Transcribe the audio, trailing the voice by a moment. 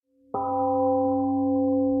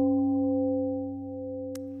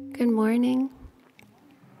Good morning.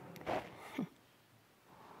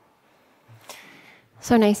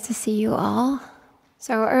 So nice to see you all.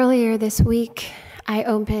 So earlier this week, I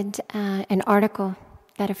opened an article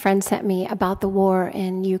that a friend sent me about the war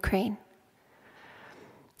in Ukraine.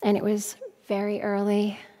 And it was very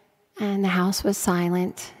early, and the house was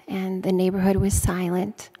silent, and the neighborhood was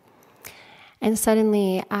silent. And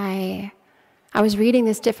suddenly I was reading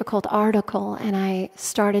this difficult article, and I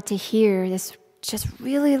started to hear this just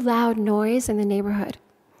really loud noise in the neighborhood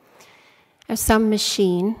of some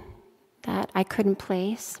machine that I couldn't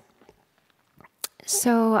place.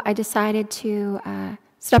 So I decided to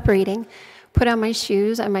stop reading, put on my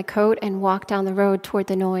shoes and my coat, and walk down the road toward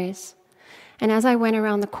the noise. And as I went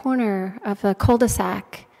around the corner of the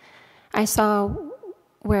cul-de-sac, I saw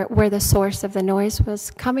where the source of the noise was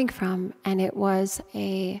coming from, and it was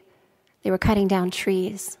they were cutting down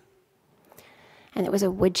trees, and it was a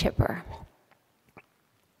wood chipper.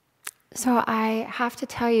 So I have to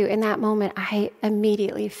tell you, in that moment, I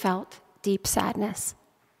immediately felt deep sadness.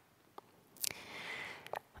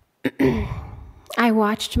 I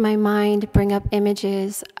watched my mind bring up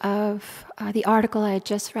images of the article I had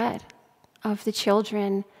just read, of the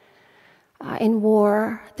children in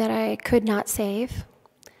war that I could not save.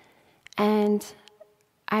 And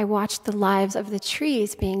I watched the lives of the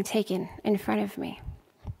trees being taken in front of me.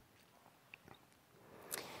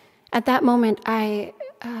 At that moment, I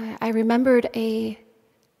remembered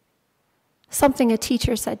something a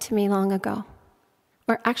teacher said to me long ago.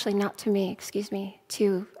 Or actually not to me,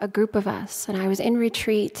 to a group of us. And I was in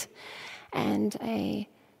retreat, and a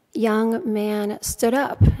young man stood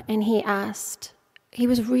up, and he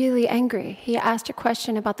was really angry. He asked a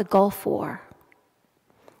question about the Gulf War.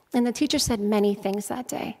 And the teacher said many things that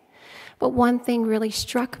day, but one thing really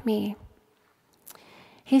struck me.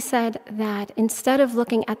 He said that instead of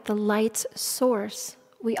looking at the light's source,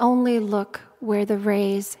 we only look where the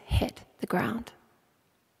rays hit the ground.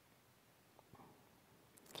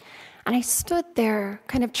 And I stood there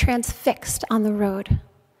kind of transfixed on the road,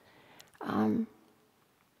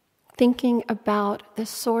 thinking about the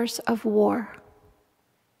source of war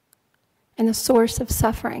and the source of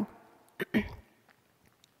suffering.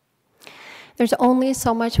 There's only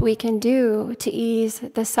so much we can do to ease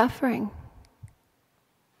the suffering,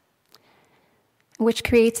 which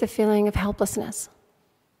creates a feeling of helplessness.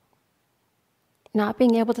 Not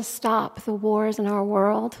being able to stop the wars in our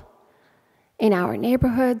world, in our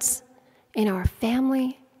neighborhoods, in our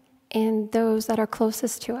family, in those that are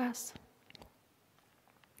closest to us.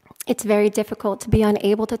 It's very difficult to be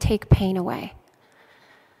unable to take pain away,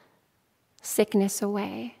 sickness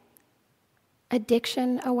away,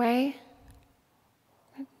 addiction away,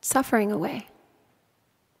 suffering away.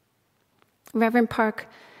 Reverend Park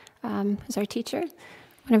is our teacher.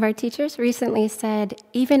 One of our teachers recently said,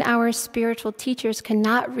 even our spiritual teachers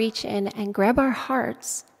cannot reach in and grab our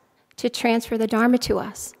hearts to transfer the Dharma to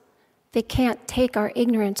us. They can't take our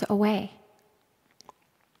ignorance away.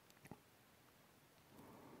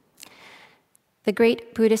 The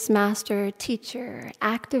great Buddhist master, teacher,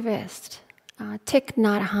 activist, Thich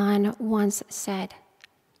Nhat Hanh once said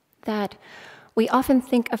that we often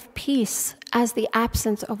think of peace as the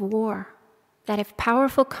absence of war, that if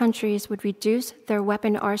powerful countries would reduce their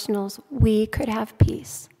weapon arsenals, we could have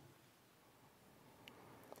peace.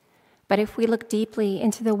 But if we look deeply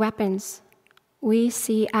into the weapons, we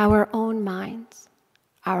see our own minds,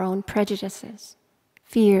 our own prejudices,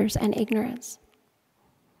 fears, and ignorance.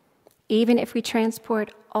 Even if we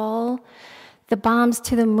transport all the bombs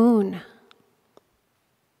to the moon,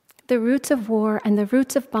 the roots of war and the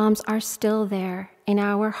roots of bombs are still there in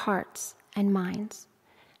our hearts and minds.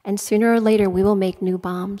 And sooner or later, we will make new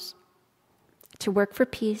bombs. To work for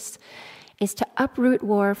peace is to uproot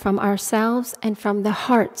war from ourselves and from the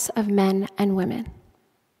hearts of men and women.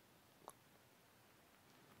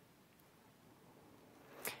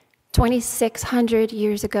 2,600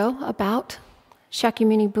 years ago, about,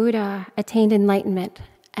 Shakyamuni Buddha attained enlightenment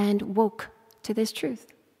and woke to this truth.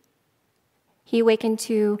 He awakened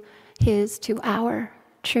to our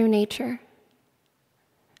true nature,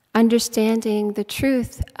 understanding the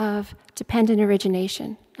truth of dependent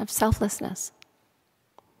origination, of selflessness.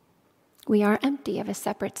 We are empty of a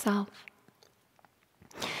separate self,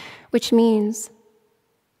 which means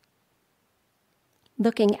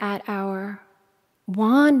looking at our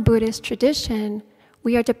Won Buddhist tradition,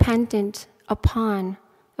 we are dependent upon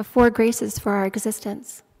the four graces for our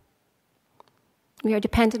existence. We are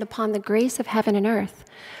dependent upon the grace of heaven and earth,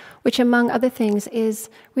 which among other things is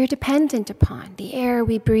we are dependent upon the air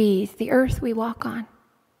we breathe, the earth we walk on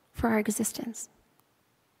for our existence.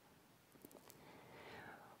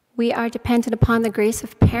 We are dependent upon the grace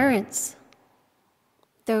of parents,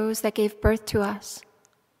 those that gave birth to us,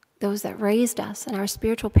 those that raised us, and our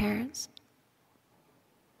spiritual parents.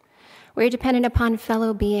 We're dependent upon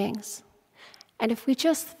fellow beings. And if we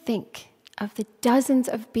just think of the dozens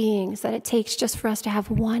of beings that it takes just for us to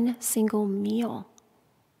have one single meal,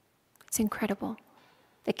 it's incredible.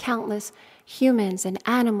 The countless humans and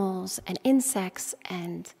animals and insects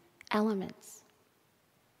and elements,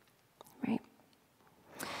 right?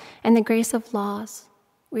 And the grace of laws.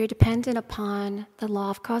 We are dependent upon the law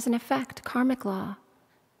of cause and effect, karmic law,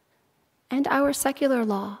 and our secular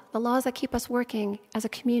law, the laws that keep us working as a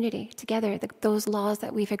community together, those laws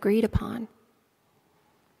that we've agreed upon.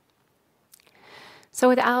 So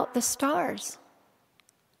without the stars,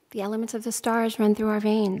 the elements of the stars run through our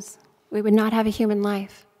veins. We would not have a human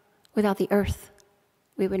life. Without the earth,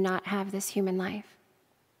 we would not have this human life.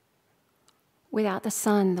 Without the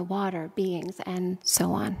sun, the water, beings, and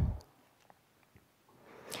so on.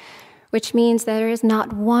 Which means there is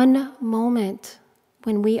not one moment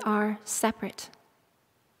when we are separate,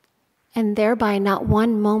 and thereby not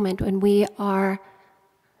one moment when we are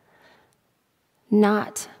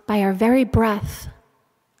not, by our very breath,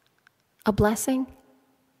 a blessing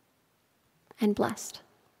and blessed.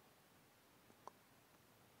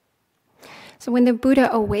 So when the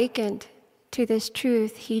Buddha awakened to this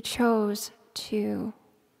truth, he chose to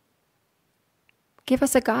give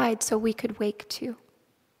us a guide so we could wake too.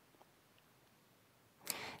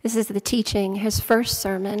 This is the teaching, his first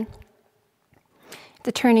sermon,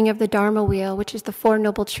 the turning of the Dharma wheel, which is the Four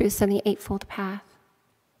Noble Truths and the Eightfold Path.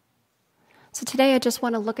 So today I just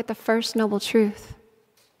want to look at the first noble truth,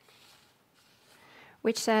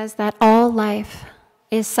 which says that all life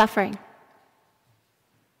is suffering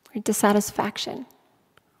or dissatisfaction.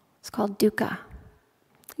 It's called dukkha.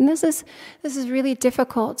 And this is really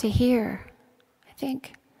difficult to hear, I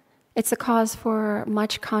think. It's a cause for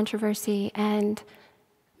much controversy and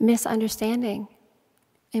misunderstanding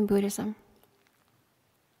in Buddhism.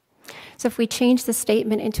 So if we change the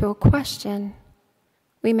statement into a question,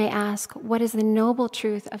 we may ask, what is the noble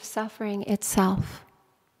truth of suffering itself?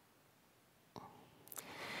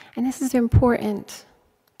 And this is important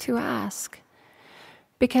to ask,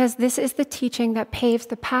 because this is the teaching that paves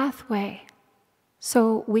the pathway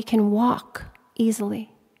so we can walk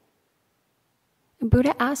easily. And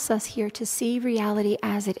Buddha asks us here to see reality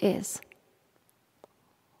as it is.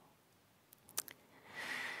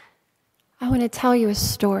 I want to tell you a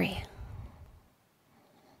story.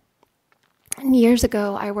 Years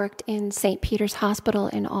ago, I worked in St. Peter's Hospital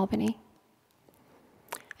in Albany.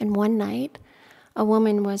 And one night, a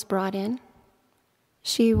woman was brought in.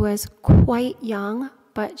 She was quite young,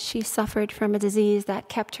 but she suffered from a disease that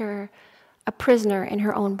kept her a prisoner in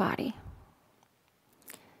her own body.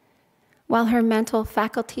 While her mental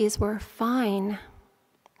faculties were fine,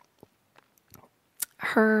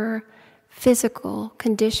 her physical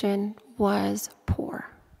condition was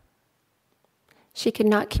poor. She could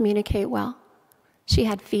not communicate well. She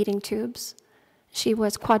had feeding tubes. She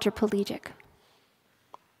was quadriplegic.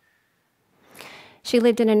 She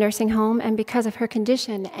lived in a nursing home, and because of her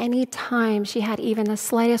condition, any time she had even the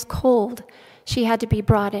slightest cold, she had to be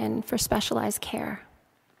brought in for specialized care.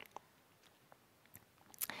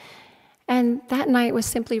 And that night was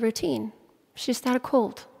simply routine. She just had a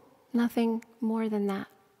cold, nothing more than that.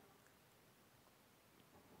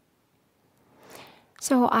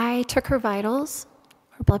 So I took her vitals,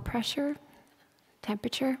 her blood pressure,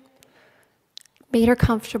 temperature, made her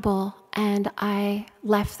comfortable, and I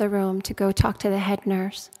left the room to go talk to the head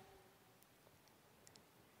nurse.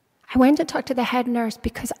 I went to talk to the head nurse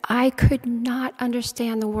because I could not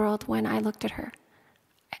understand the world when I looked at her.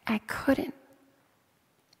 I couldn't.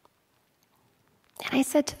 And I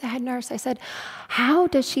said to the head nurse, I said, how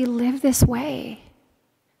does she live this way?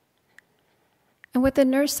 And what the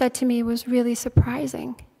nurse said to me was really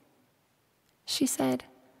surprising. She said,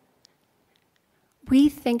 we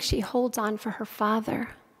think she holds on for her father.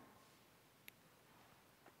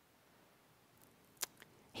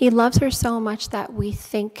 He loves her so much that we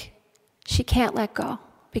think she can't let go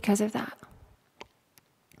because of that.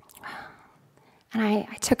 And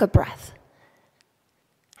I took a breath.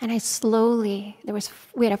 And I slowly,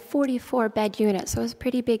 we had a 44-bed unit, so it was a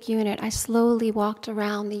pretty big unit. I slowly walked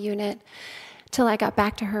around the unit till I got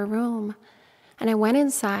back to her room. And I went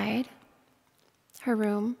inside her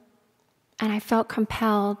room, and I felt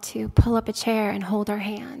compelled to pull up a chair and hold her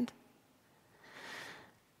hand.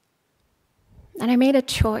 And I made a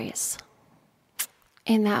choice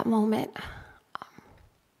in that moment.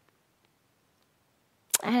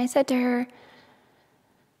 And I said to her,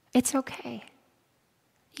 it's okay.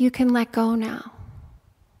 You can let go now.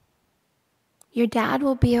 Your dad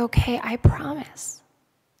will be okay, I promise.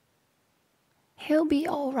 He'll be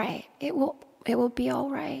all right. It will be all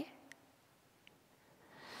right.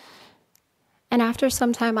 And after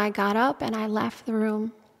some time, I got up and I left the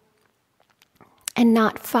room. And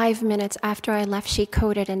not 5 minutes after I left, she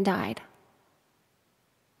coded and died.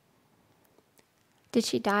 Did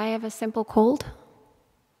she die of a simple cold?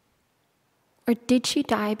 Or did she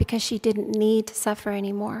die because she didn't need to suffer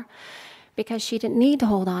anymore? Because she didn't need to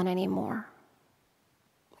hold on anymore?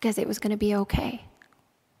 Because it was going to be okay?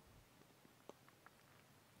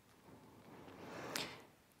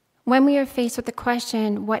 When we are faced with the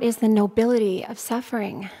question, what is the nobility of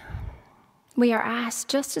suffering? We are asked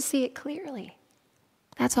just to see it clearly.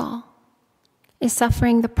 That's all. Is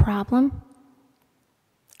suffering the problem?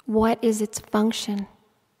 What is its function?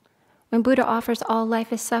 When Buddha offers all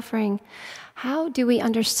life is suffering, how do we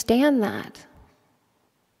understand that?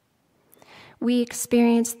 We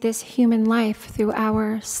experience this human life through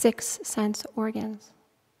our 6 sense organs.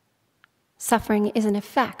 Suffering is an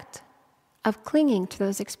effect of clinging to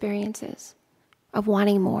those experiences, of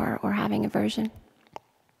wanting more or having aversion.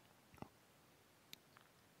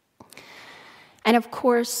 And of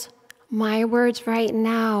course, my words right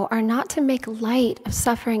now are not to make light of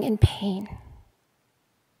suffering and pain.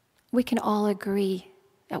 We can all agree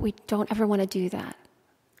that we don't ever want to do that.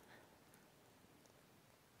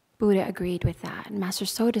 Buddha agreed with that, and Master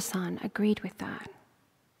Sotasan agreed with that.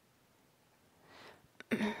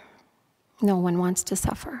 No one wants to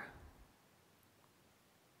suffer.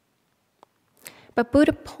 But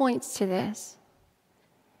Buddha points to this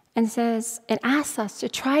and says, and asks us to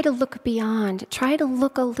try to look beyond, try to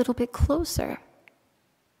look a little bit closer.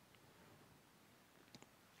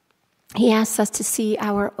 He asks us to see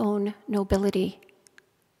our own nobility.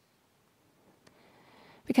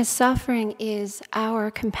 Because suffering is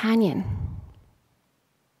our companion.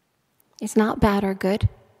 It's not bad or good.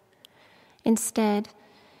 Instead,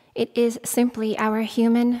 it is simply our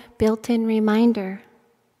human built-in reminder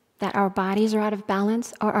that our bodies are out of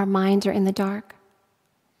balance or our minds are in the dark.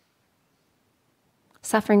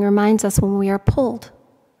 Suffering reminds us when we are pulled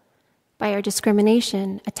by our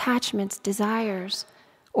discrimination, attachments, desires,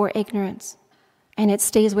 or ignorance, and it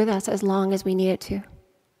stays with us as long as we need it to.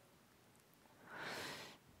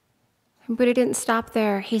 And Buddha didn't stop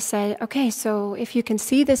there. He said, okay, so if you can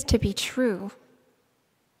see this to be true,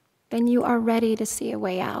 then you are ready to see a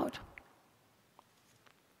way out.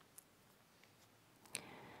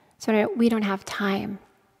 So we don't have time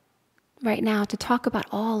right now to talk about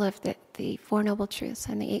all of the Four Noble Truths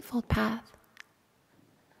and the Eightfold Path.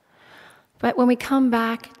 But when we come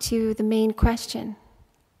back to the main question,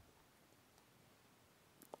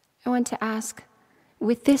 I want to ask,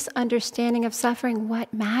 with this understanding of suffering,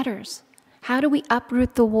 what matters? How do we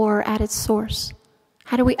uproot the war at its source?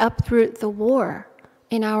 How do we uproot the war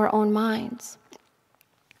in our own minds?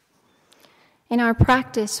 In our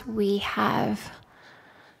practice, we have,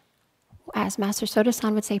 as Master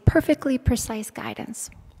Sotasan would say, perfectly precise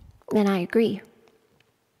guidance. And I agree.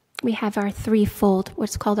 We have our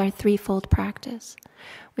what's called our threefold practice,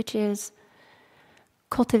 which is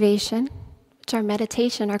cultivation, which is our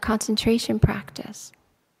meditation, our concentration practice,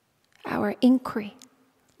 our inquiry,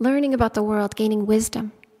 learning about the world, gaining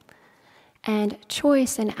wisdom, and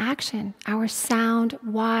choice and action, our sound,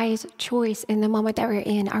 wise choice in the moment that we're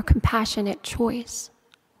in, our compassionate choice.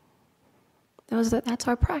 That's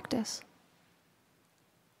our practice.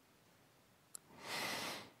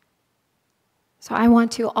 So I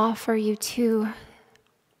want to offer you 2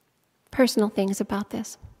 personal things about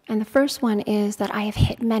this. And the first one is that I have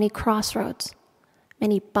hit many crossroads,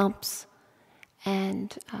 many bumps,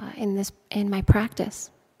 and in my practice.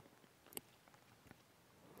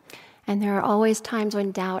 And there are always times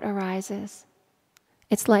when doubt arises.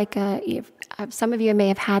 It's like some of you may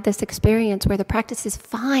have had this experience where the practice is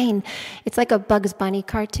fine. It's like a Bugs Bunny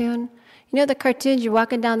cartoon. You know the cartoons, you're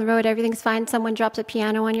walking down the road, everything's fine, someone drops a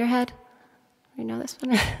piano on your head? You know this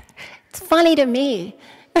one? It's funny to me.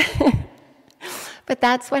 But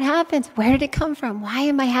that's what happens. Where did it come from? Why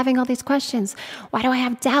am I having all these questions? Why do I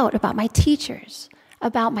have doubt about my teachers,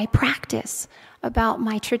 about my practice, about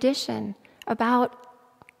my tradition, about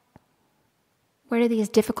where do these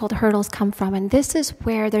difficult hurdles come from? And this is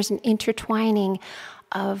where there's an intertwining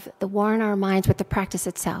of the war in our minds with the practice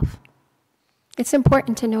itself. It's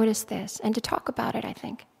important to notice this and to talk about it, I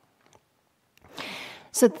think.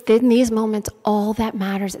 So in these moments, all that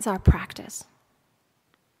matters is our practice.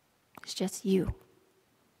 It's just you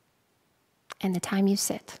and the time you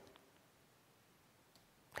sit.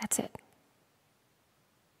 That's it.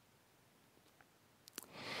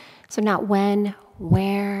 So not when,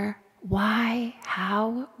 where, why,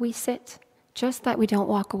 how we sit just that we don't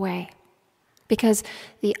walk away. Because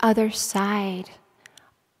the other side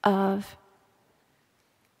of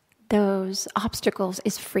those obstacles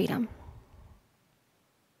is freedom.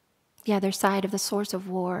 The other side of the source of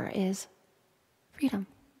war is freedom,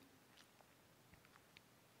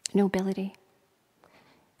 nobility.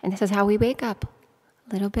 And this is how we wake up,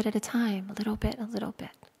 a little bit at a time, a little bit,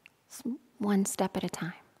 one step at a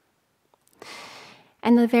time.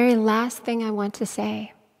 And the very last thing I want to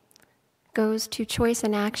say goes to choice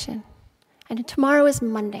and action. And tomorrow is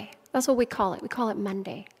Monday. That's what we call it. We call it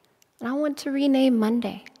Monday. And I want to rename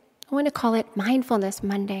Monday. I want to call it Mindfulness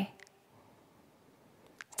Monday.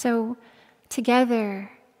 So together,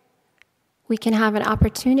 we can have an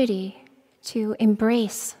opportunity to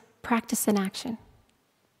embrace practice and action.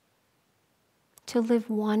 To live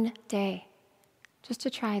one day, just to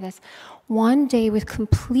try this, one day with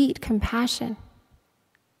complete compassion.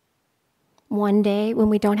 One day when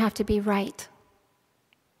we don't have to be right.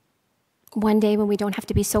 One day when we don't have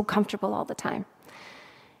to be so comfortable all the time.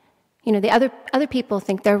 You know, the other people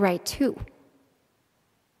think they're right too.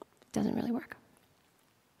 It doesn't really work.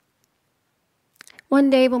 One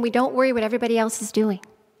day when we don't worry what everybody else is doing.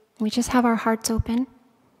 We just have our hearts open.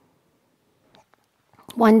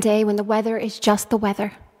 One day when the weather is just the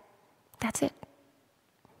weather. That's it.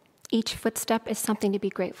 Each footstep is something to be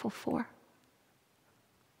grateful for.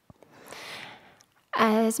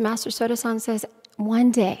 As Master Soto-san says,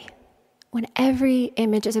 one day, when every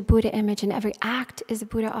image is a Buddha image and every act is a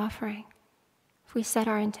Buddha offering, if we set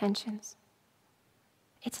our intentions,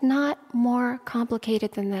 it's not more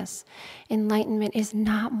complicated than this. Enlightenment is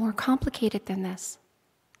not more complicated than this.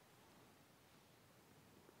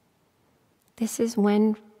 This is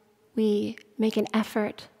when we make an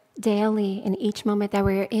effort daily in each moment that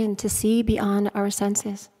we're in to see beyond our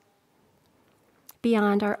senses,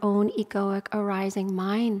 beyond our own egoic arising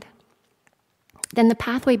mind. Then the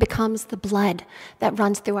pathway becomes the blood that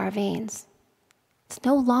runs through our veins. It's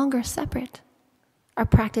no longer separate. Our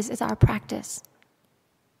practice is our practice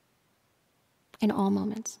in all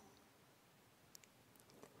moments.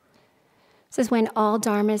 This is when all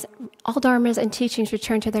dharmas and teachings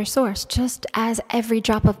return to their source, just as every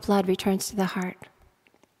drop of blood returns to the heart.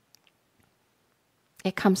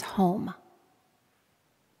 It comes home.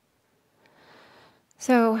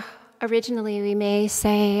 So originally we may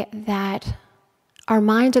say that our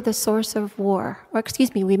minds are the source of war.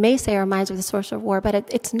 We may say our minds are the source of war, but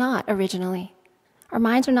it's not originally. Our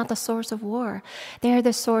minds are not the source of war. They are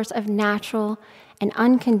the source of natural and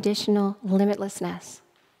unconditional limitlessness.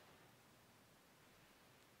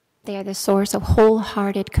 They are the source of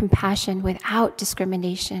wholehearted compassion without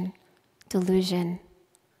discrimination, delusion,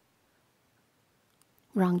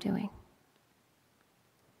 wrongdoing.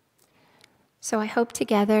 So I hope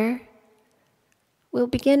together we'll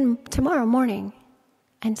begin tomorrow morning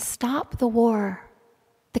and stop the war,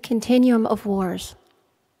 the continuum of wars.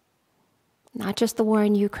 Not just the war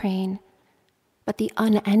in Ukraine, but the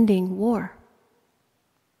unending war.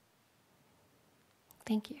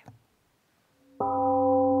 Thank you.